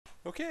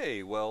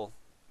Okay, well,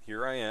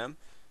 here I am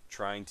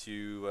trying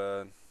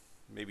to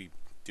maybe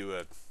do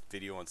a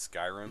video on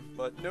Skyrim,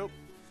 but nope.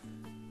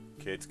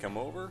 Kids come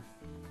over,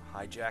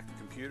 hijack the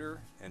computer,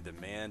 and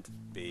demand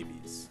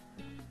babies.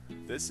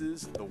 This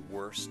is the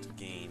worst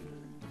game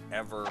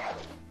ever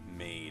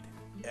made.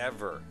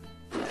 Ever.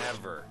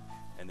 Ever.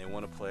 And they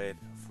want to play it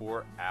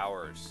for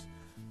hours.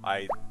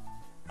 I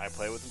I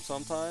play with them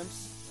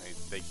sometimes.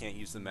 They can't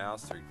use the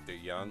mouse. They're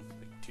young,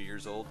 like 2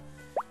 years old,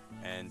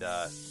 and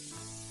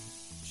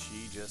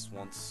she just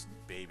wants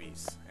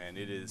babies, and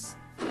it is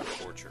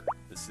torture.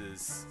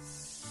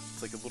 It's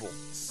like a little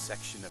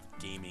section of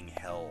gaming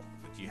hell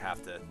that you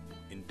have to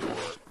endure.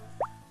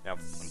 Now,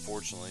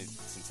 unfortunately,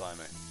 since I'm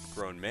a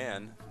grown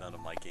man, none of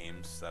my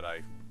games that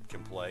I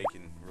can play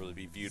can really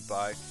be viewed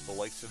by the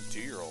likes of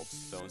 2-year-olds.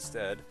 So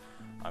instead,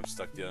 I'm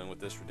stuck dealing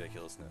with this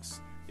ridiculousness.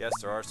 Yes,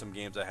 there are some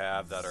games I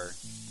have that are,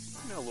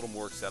 a little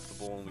more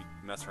acceptable and we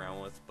mess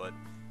around with, but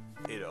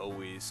it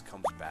always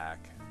comes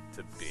back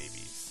to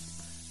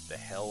babies. The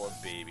hell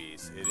of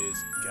babies. It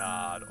is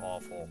god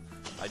awful.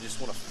 I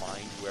just want to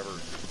find whoever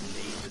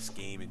made this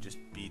game and just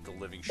beat the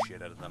living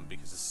shit out of them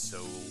because it's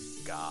so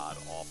god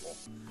awful.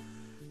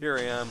 Here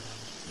I am,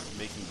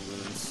 making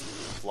balloons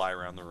fly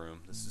around the room.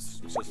 This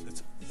is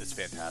just, it's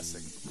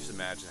fantastic. Just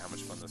imagine how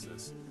much fun this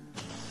is.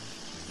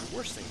 The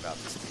worst thing about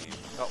this game,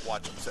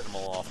 watch, I'm setting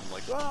them all off. I'm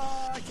like,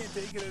 I can't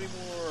take it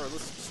anymore.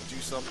 Let's just do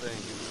something.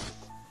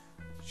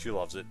 She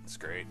loves it. It's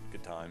great.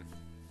 Good time.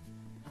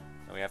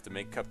 Now we have to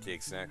make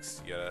cupcakes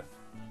next. You gotta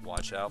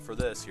watch out for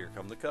this. Here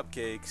come the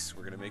cupcakes.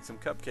 We're gonna make some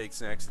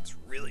cupcakes next. It's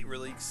really,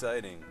 really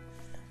exciting.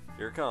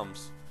 Here it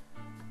comes.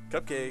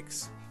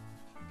 Cupcakes.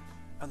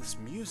 And this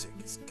music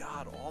is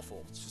god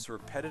awful. It's just a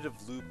repetitive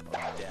loop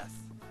of death.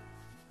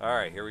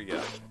 Alright, here we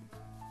go.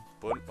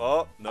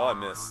 Oh, no, I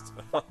missed.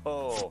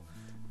 Oh,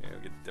 yeah,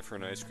 we get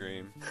different ice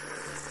cream.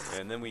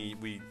 And then we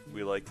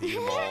like to eat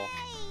them all.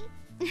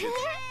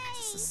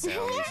 Just the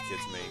sound these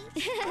kids make,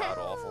 which is god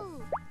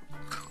awful.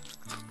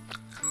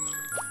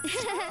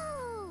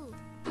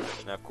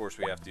 Now, of course,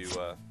 we have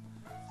to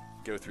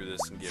go through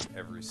this and give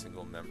every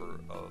single member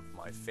of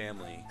my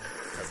family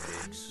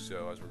cupcakes.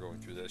 So as we're going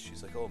through this,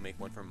 she's like, "Oh, make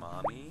one for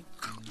mommy,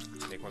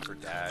 make one for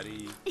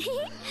daddy,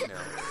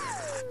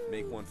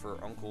 make one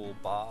for Uncle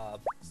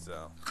Bob."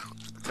 So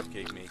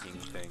cupcake making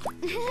thing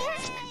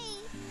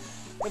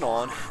and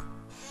on.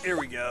 Here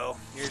we go.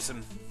 Here's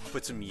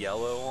put some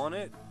yellow on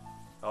it.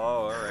 Oh,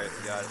 all right,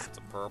 we got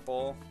some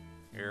purple.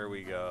 Here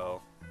we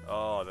go.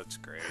 Oh, that's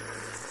great.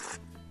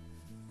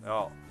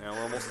 Oh, now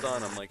we're almost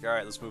done. I'm like, all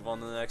right, let's move on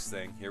to the next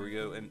thing. Here we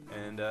go. And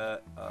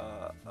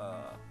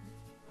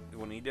you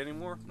want to eat any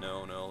more?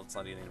 No, let's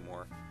not eat any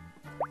more.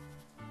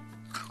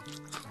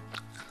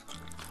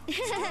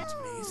 It's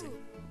amazing.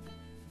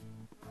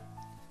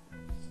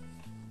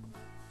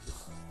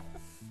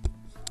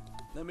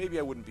 Now maybe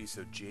I wouldn't be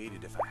so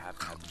jaded if I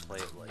haven't had to play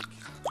it like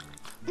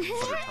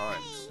 100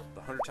 times.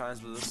 The 100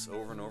 times with this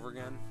over and over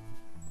again.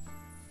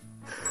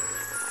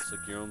 It's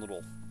like your own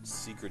little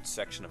secret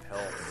section of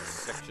hell,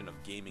 section of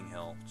gaming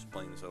hell, just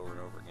playing this over and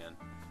over again.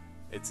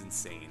 It's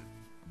insane.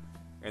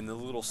 And the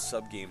little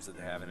sub games that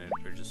they have in it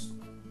are just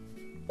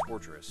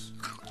torturous.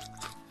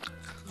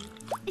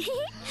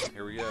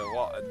 Here we go.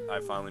 Well, I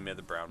finally made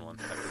the brown one.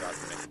 I forgot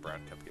to make the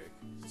brown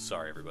cupcake.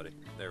 Sorry, everybody.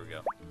 There we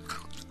go.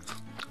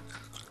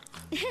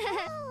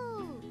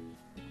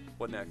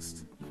 What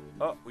next?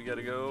 Oh, we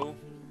gotta go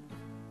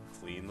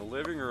clean the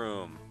living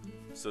room.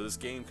 So this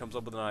game comes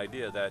up with an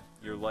idea that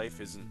your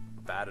life isn't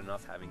bad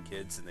enough having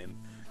kids and then,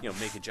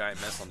 make a giant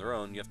mess on their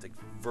own. You have to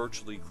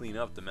virtually clean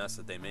up the mess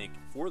that they make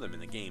for them in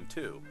the game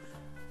too,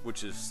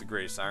 which is the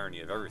greatest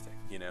irony of everything.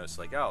 It's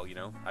like, oh,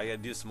 I gotta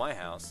do this to my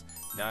house.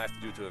 Now I have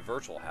to do it to a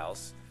virtual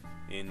house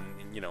on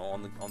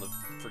the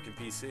freaking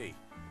PC.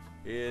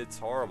 It's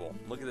horrible.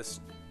 Look at this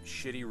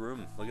shitty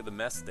room. Look at the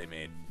mess that they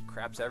made.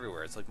 Crap's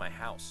everywhere. It's like my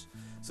house.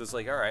 So it's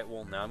like, all right,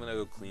 well, now I'm gonna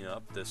go clean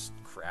up this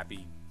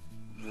crappy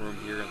room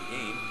here in the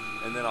game,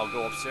 and then I'll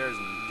go upstairs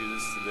and do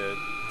this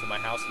to my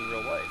house in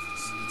real life.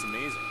 It's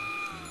amazing.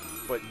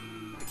 But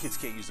the kids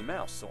can't use the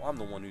mouse, so I'm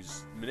the one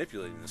who's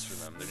manipulating this for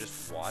them. They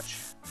just watch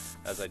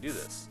as I do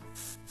this.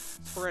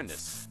 It's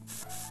horrendous.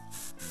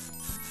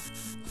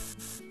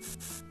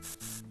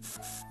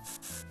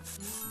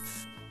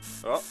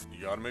 Oh,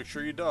 you gotta make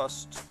sure you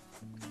dust.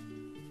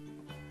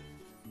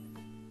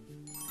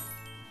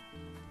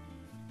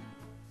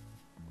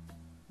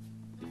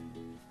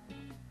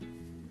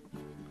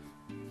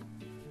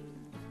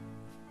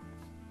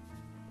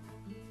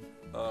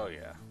 Oh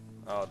yeah.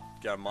 Oh,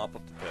 gotta mop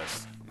up the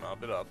piss.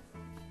 Mop it up.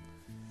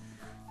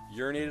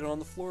 Urinated on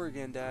the floor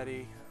again,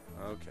 Daddy.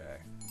 Okay.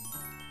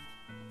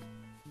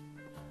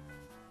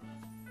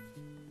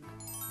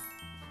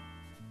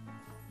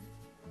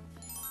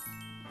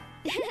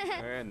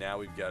 And now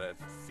we've gotta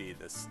feed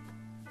this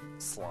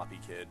sloppy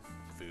kid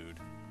food.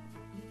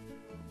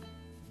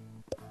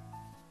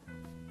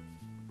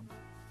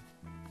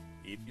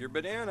 Eat your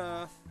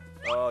banana.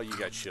 Oh, you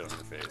got shit on your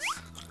face.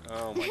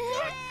 Oh my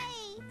god.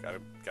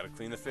 Gotta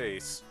clean the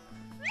face.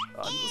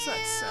 What's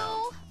that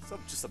sound?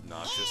 It's just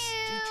obnoxious.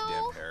 Eat your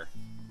damn hair.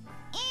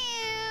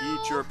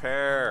 Eat your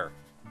pear.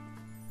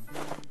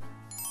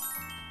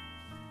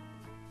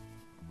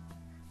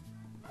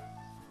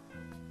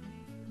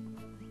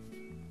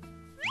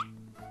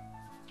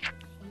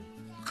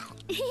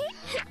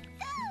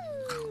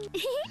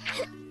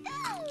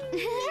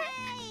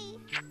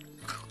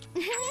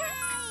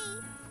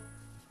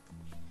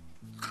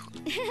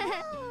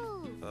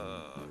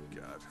 Oh,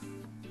 God.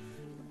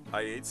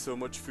 I ate so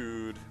much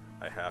food,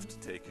 I have to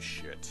take a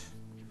shit.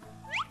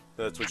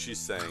 That's what she's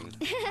saying.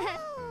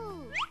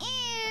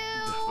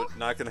 But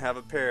not gonna have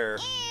a pear.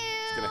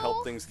 It's gonna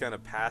help things kind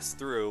of pass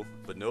through,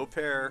 but no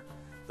pear.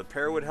 The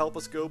pear would help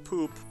us go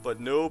poop, but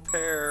no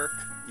pear.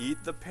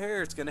 Eat the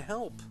pear, it's gonna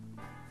help.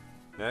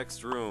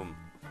 Next room.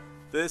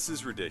 This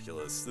is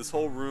ridiculous. This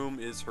whole room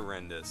is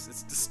horrendous.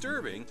 It's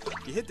disturbing.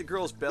 You hit the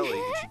girl's belly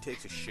and she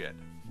takes a shit.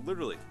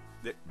 Literally.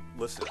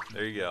 Listen,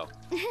 there you go.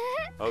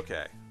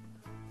 Okay.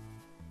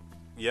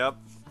 Yep,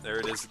 there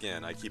it is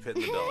again. I keep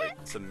hitting the belly.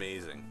 It's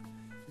amazing.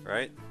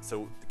 Right?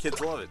 So the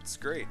kids love it. It's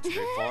great. It's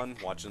great fun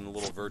watching the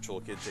little virtual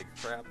kid take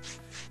a crap.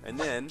 And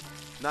then,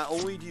 not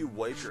only do you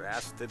wipe your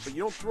ass with it, but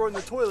you don't throw it in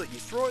the toilet. You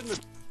throw it in the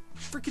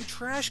freaking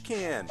trash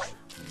can.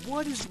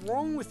 What is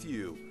wrong with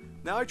you?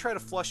 Now I try to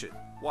flush it.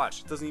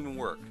 Watch, it doesn't even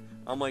work.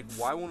 I'm like,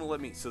 why won't it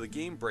let me? So the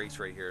game breaks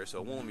right here, so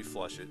it won't let me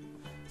flush it.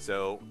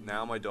 So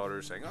now my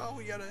daughter's saying,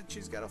 oh,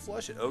 she's gotta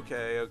flush it.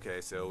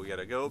 Okay, so we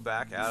gotta go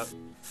back out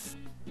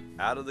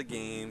of the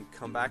game,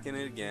 come back in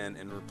it again,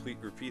 and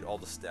repeat all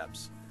the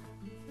steps.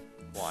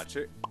 Watch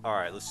it.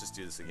 Alright, let's just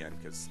do this again,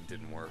 because it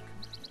didn't work.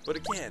 But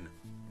again,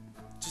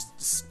 just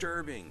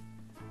disturbing.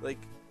 Like,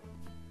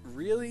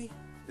 really?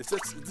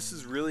 This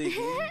is really a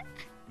game?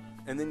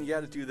 And then you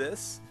gotta do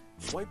this?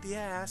 Wipe the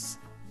ass,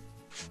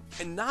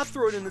 and not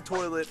throw it in the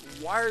toilet.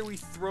 Why are we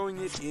throwing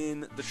it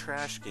in the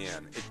trash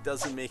can? It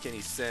doesn't make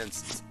any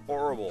sense. It's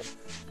horrible.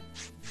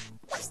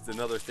 It's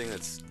another thing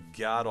that's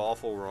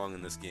god-awful wrong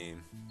in this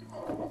game.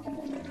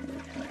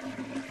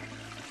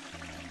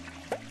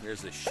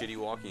 There's a shitty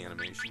walking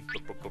animation.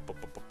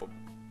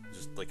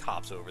 Just like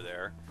hops over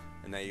there.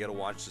 And now you gotta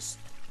watch this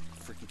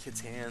freaking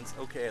kid's hands.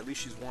 Okay, at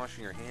least she's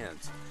washing her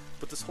hands.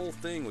 But this whole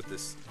thing with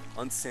this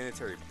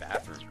unsanitary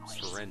bathroom is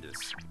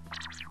horrendous.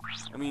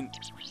 I mean,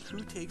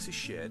 who takes a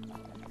shit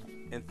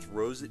and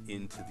throws it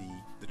into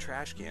the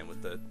trash can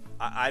with the...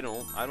 I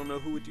don't know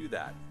who would do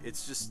that.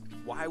 It's just,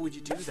 why would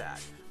you do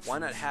that? Why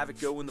not have it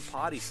go in the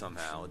potty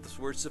somehow? That's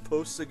where it's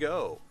supposed to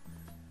go.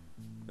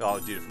 Oh,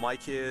 dude, if my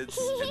kids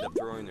end up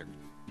throwing their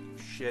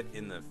shit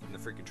in the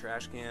freaking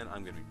trash can,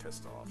 I'm gonna be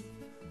pissed off.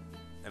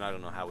 And I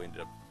don't know how we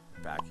ended up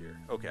back here.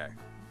 Okay.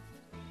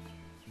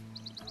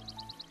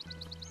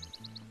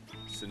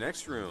 So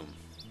next room.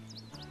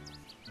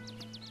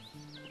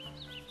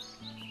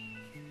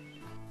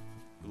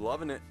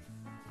 Loving it.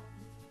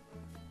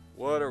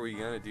 What are we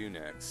gonna do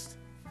next?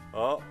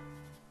 Oh,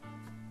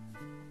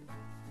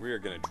 we are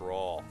gonna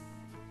draw.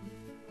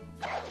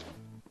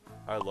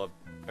 I love.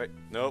 Hey,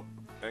 nope.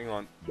 Hang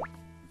on.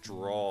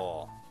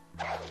 Draw.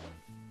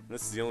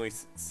 This is the only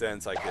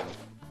sense I can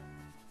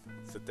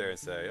sit there and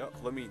say, oh,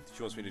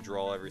 she wants me to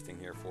draw everything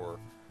here for her.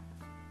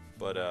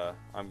 But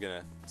I'm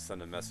gonna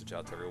send a message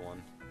out to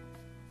everyone.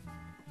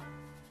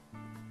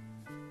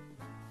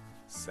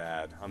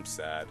 Sad. I'm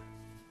sad.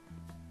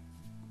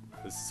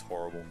 This is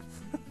horrible.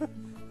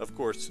 Of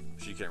course,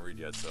 she can't read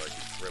yet, so I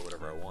can write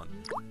whatever I want.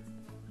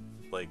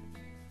 Like,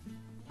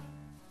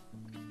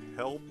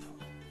 help.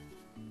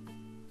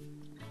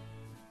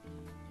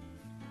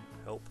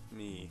 Help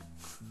me.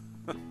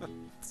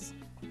 It's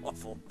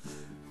awful.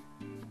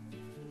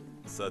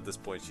 So at this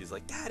point, she's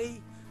like,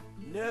 Daddy,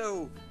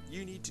 no,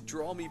 you need to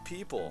draw me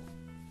people.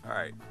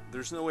 Alright,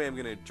 there's no way I'm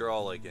gonna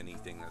draw like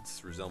anything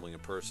that's resembling a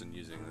person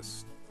using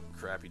this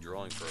crappy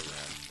drawing program,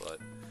 but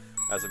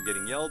as I'm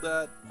getting yelled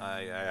at,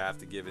 I have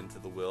to give in to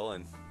the will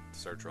and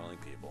start drawing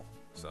people.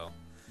 So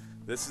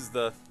this is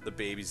the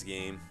baby's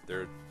game.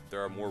 There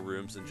are more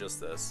rooms than just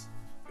this.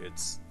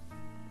 It's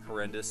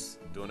horrendous.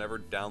 Don't ever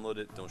download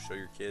it. Don't show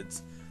your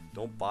kids.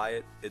 Don't buy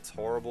it. It's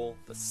horrible.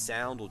 The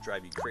sound will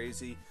drive you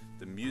crazy.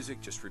 The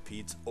music just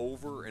repeats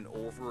over and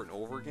over and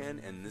over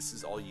again, and this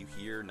is all you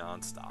hear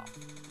nonstop.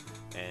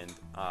 And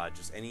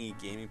just any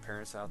gaming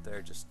parents out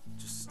there, just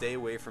stay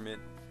away from it.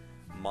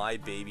 My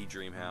Baby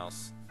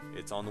Dreamhouse.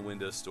 It's on the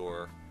Windows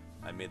Store.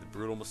 I made the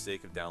brutal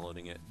mistake of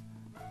downloading it.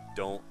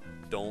 Don't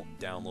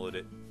download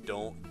it.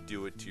 Don't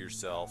do it to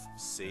yourself.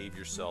 Save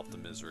yourself the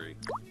misery.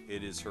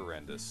 It is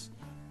horrendous.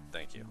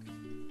 Thank you.